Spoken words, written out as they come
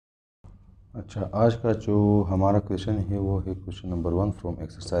अच्छा, आज का जो हमारा क्वेश्चन है वो है क्वेश्चन नंबर 1 फ्रॉम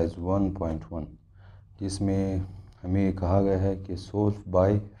एक्सरसाइज 1.1, जिसमें हमें कहा गया है कि सोल्व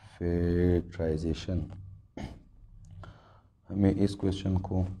बाय फैक्टराइजेशन। हमें इस क्वेश्चन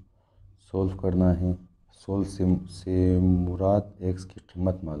को सोल्व करना है। सोल्व से मुराद एक्स की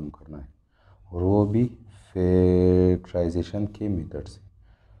कीमत मालूम करना है, और वो भी फैक्टराइजेशन के मेथड से।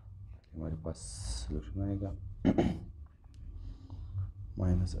 हमारे पास सॉल्यूशन आएगा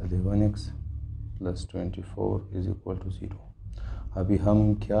 -11x + 24 इज इक्वल टू 0। अभी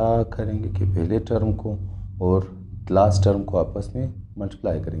हम क्या करेंगे कि पहले टर्म को और लास्ट टर्म को आपस में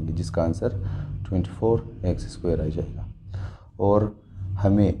मल्टीप्लाई करेंगे, जिसका आंसर 24x² आ जाएगा। और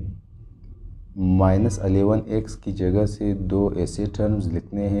हमें -11x की जगह से दो ऐसे टर्म्स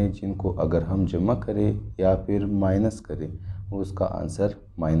लिखने हैं जिनको अगर हम जमा करें या फिर माइनस करें उसका आंसर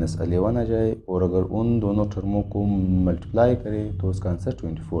 -11 आ जाए, और अगर उन दोनों टर्मों को मल्टीप्लाई करें तो उसका आंसर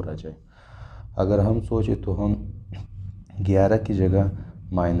 24 आ जाए। अगर हम सोचें तो हम 11 की जगह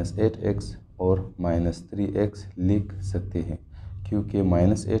 -8x और -3x लिख सकते हैं, क्योंकि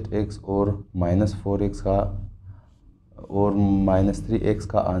 -8x और -4x का और -3x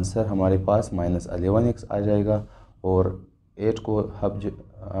का आंसर हमारे पास -11x आ जाएगा, और 8 को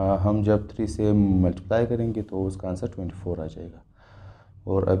हम जब 3 से मल्टीप्लाई करेंगे तो उसका आंसर 24 आ जाएगा।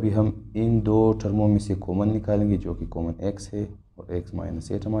 और अभी हम इन दो टर्मों में से कॉमन निकालेंगे, जो कि कॉमन x है, और x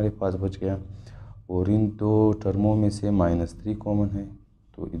 -8 हमारे पास बच गया। और इन दो टर्मों में से -3 कॉमन है,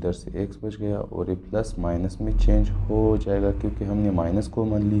 तो इधर से x बच गया, और ये प्लस माइनस में चेंज हो जाएगा क्योंकि हमने माइनस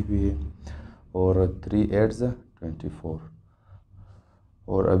कॉमन ली हुई है। और 3 8 24।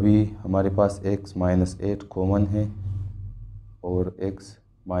 और अभी हमारे पास x -8 कॉमन है और x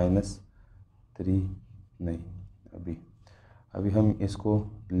 -3 नहीं। अभी हम इसको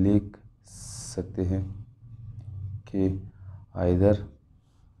लिख सकते हैं कि either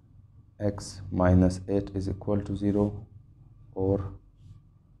x -8 is equal to 0 और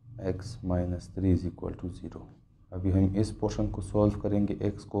x -3 इज इक्वल टू 0। अभी हम इस पोर्शन को सॉल्व करेंगे।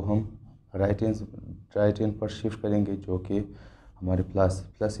 x को हम राइट हैंड पर शिफ्ट करेंगे, जो कि हमारे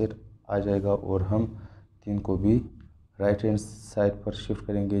 +8 आ जाएगा, और हम 3 को भी राइट हैंड साइड पर शिफ्ट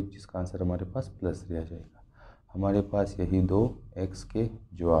करेंगे, जिसका आंसर हमारे पास +3 आ जाएगा। हमारे पास यही दो x के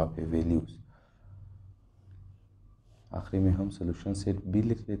जवाब है, वैल्यूज़। आखिरी में हम सॉल्यूशन सेट भी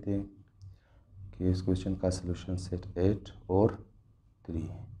लिख लेते हैं कि इस क्वेश्चन का सॉल्यूशन सेट 8 और 3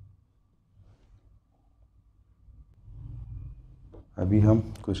 है। अभी हम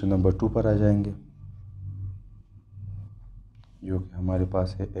क्वेश्चन नंबर 2 पर आ जाएंगे, जो कि हमारे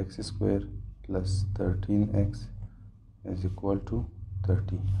पास है x² + 13x is equal to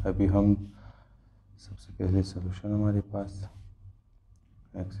 30। अभी हम सबसे पहले सॉल्यूशन हमारे पास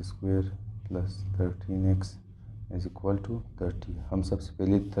x² + 13x is equal to 30। हम सबसे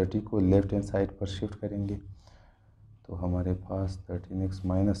पहले 30 को लेफ्ट हैंड साइड पर शिफ्ट करेंगे, तो हमारे पास 13x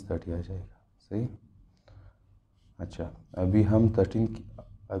 - 30 आ जाएगा। सही। अच्छा, अभी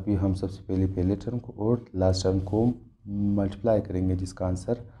हम सबसे पहले टर्म को और लास्ट टर्म को मल्टीप्लाई करेंगे, जिसका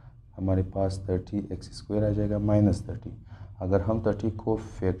आंसर हमारे पास 30x² आ जाएगा -30। अगर हम 30 को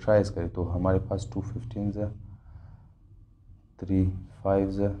फैक्टराइज करें तो हमारे पास 2 15s, 3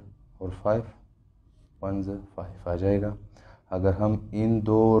 5s और 5 1s 5 आ जाएगा। अगर हम इन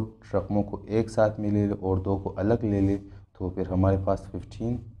दो रकमों को एक साथ में ले लें और दो को अलग ले लें तो फिर हमारे पास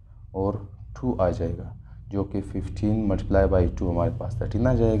 15 और 2 आ जाएगा, जो कि 15 × 2 हमारे पास 13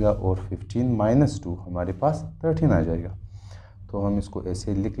 आ जाएगा, और 15 - 2 हमारे पास 13 आ जाएगा। तो हम इसको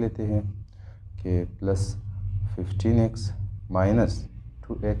ऐसे लिख लेते हैं कि +15x -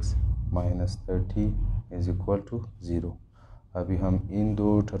 2x - 30 is equal to 0। अभी हम इन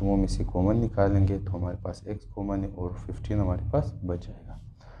दो टर्मों में से कॉमन निकालेंगे, तो हमारे पास x कॉमन है और 15 हमारे पास बच जाएगा।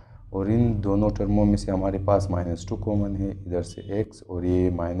 और इन दोनों टर्मों में से हमारे पास -2 कॉमन है, इधर से x, और ये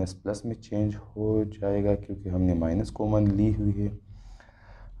माइनस प्लस में चेंज हो जाएगा क्योंकि हमने माइनस कॉमन ली हुई है।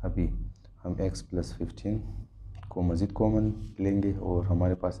 अभी हम x + 15 को मज़ीद कॉमन लेंगे और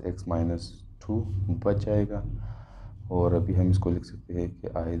हमारे पास x - 2 बच जाएगा। और अभी हम इसको लिख सकते हैं कि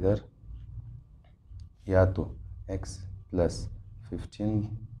आइदर या तो x + 15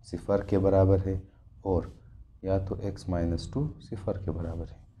 0 के बराबर है, और या तो x - 2 0 के बराबर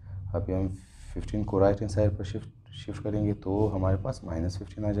है। अभी हम 15 को राइट हैंड साइड पर शिफ्ट करेंगे तो हमारे पास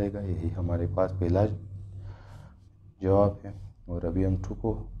 -15 आ जाएगा। यही हमारे पास पहला जवाब है। और अभी हम 2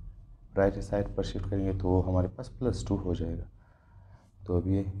 को राइट हैंड साइड पर शिफ्ट करेंगे तो हमारे पास +2 हो जाएगा। तो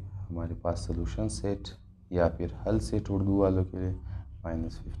अभी हमारे पास सॉल्यूशन सेट या फिर हल सेट उर्दू वालों के लिए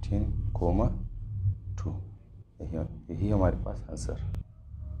 -15, 2, यही हमारे पास आंसर।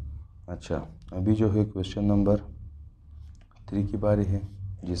 अच्छा, अभी जो है क्वेश्चन नंबर 3 की बारी है।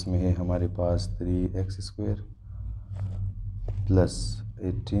 जिसमें है हमारे पास 3x² plus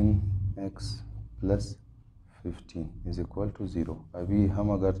 18x plus 15 is equal to 0। अभी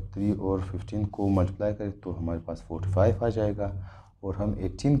हम अगर 3 और 15 को मल्टीप्लाई करें तो हमारे पास 45 आ जाएगा, और हम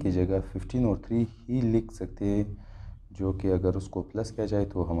 18 की जगह 15 और 3 ही लिख सकते हैं, जो कि अगर उसको प्लस किया जाए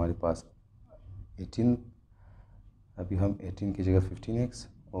तो हमारे पास 18, अभी हम 18 की जगह 15x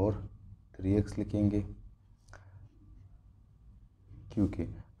और 3x लिखेंगे, क्योंकि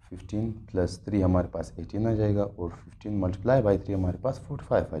 15 प्लस 3 हमारे पास 18 आ जाएगा, और 15 मल्टीप्लाई बाई 3 हमारे पास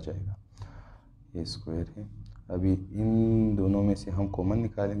 45 आ जाएगा। ये स्क्वायर है। अभी इन दोनों में से हम कॉमन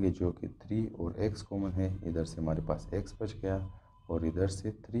निकालेंगे, जो कि 3 और x कॉमन है। इधर से हमारे पास x बच गया, और इधर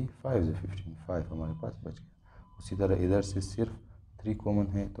से 3 5 से 15 5 हमारे पास बच गया। उसी तरह इधर से सिर्फ 3 कॉमन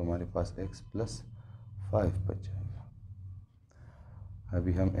है, तो हमारे पास x प्लस 5 बच जाएगा।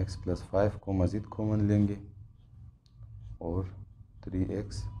 अभी हम x प्लस 5 को मज़ीद कॉमन लेंगे, और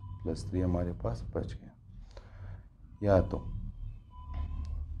 3x प्लस 3 हमारे पास बच गया। या तो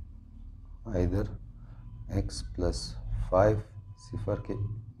इधर x प्लस 5 0 के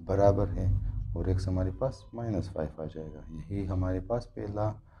बराबर है, और x हमारे पास -5 आ जाएगा। यही हमारे पास पहला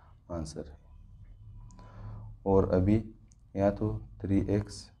आंसर है। और अभी या तो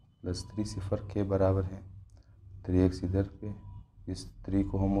 3x प्लस 3 0 के बराबर है, 3x इधर पे, इस 3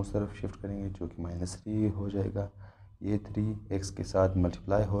 को हम उस तरफ शिफ्ट करेंगे, जो कि -3 हो जाएगा। ये 3 x के साथ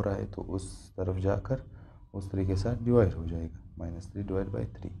मल्टीप्लाई हो रहा है, तो उस तरफ जाकर उस 3 के साथ डिवाइड हो जाएगा, -3 डिवाइड बाई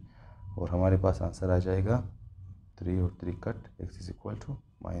 3, और हमारे पास आंसर आ जाएगा 3 और 3 cut, x is equal to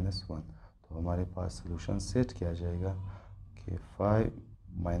 -1। तो हमारे पास सोल्यूशन सेट किया जाएगा कि 5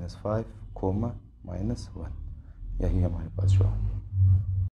 -5, -1, यही हमारे पास जवाब है।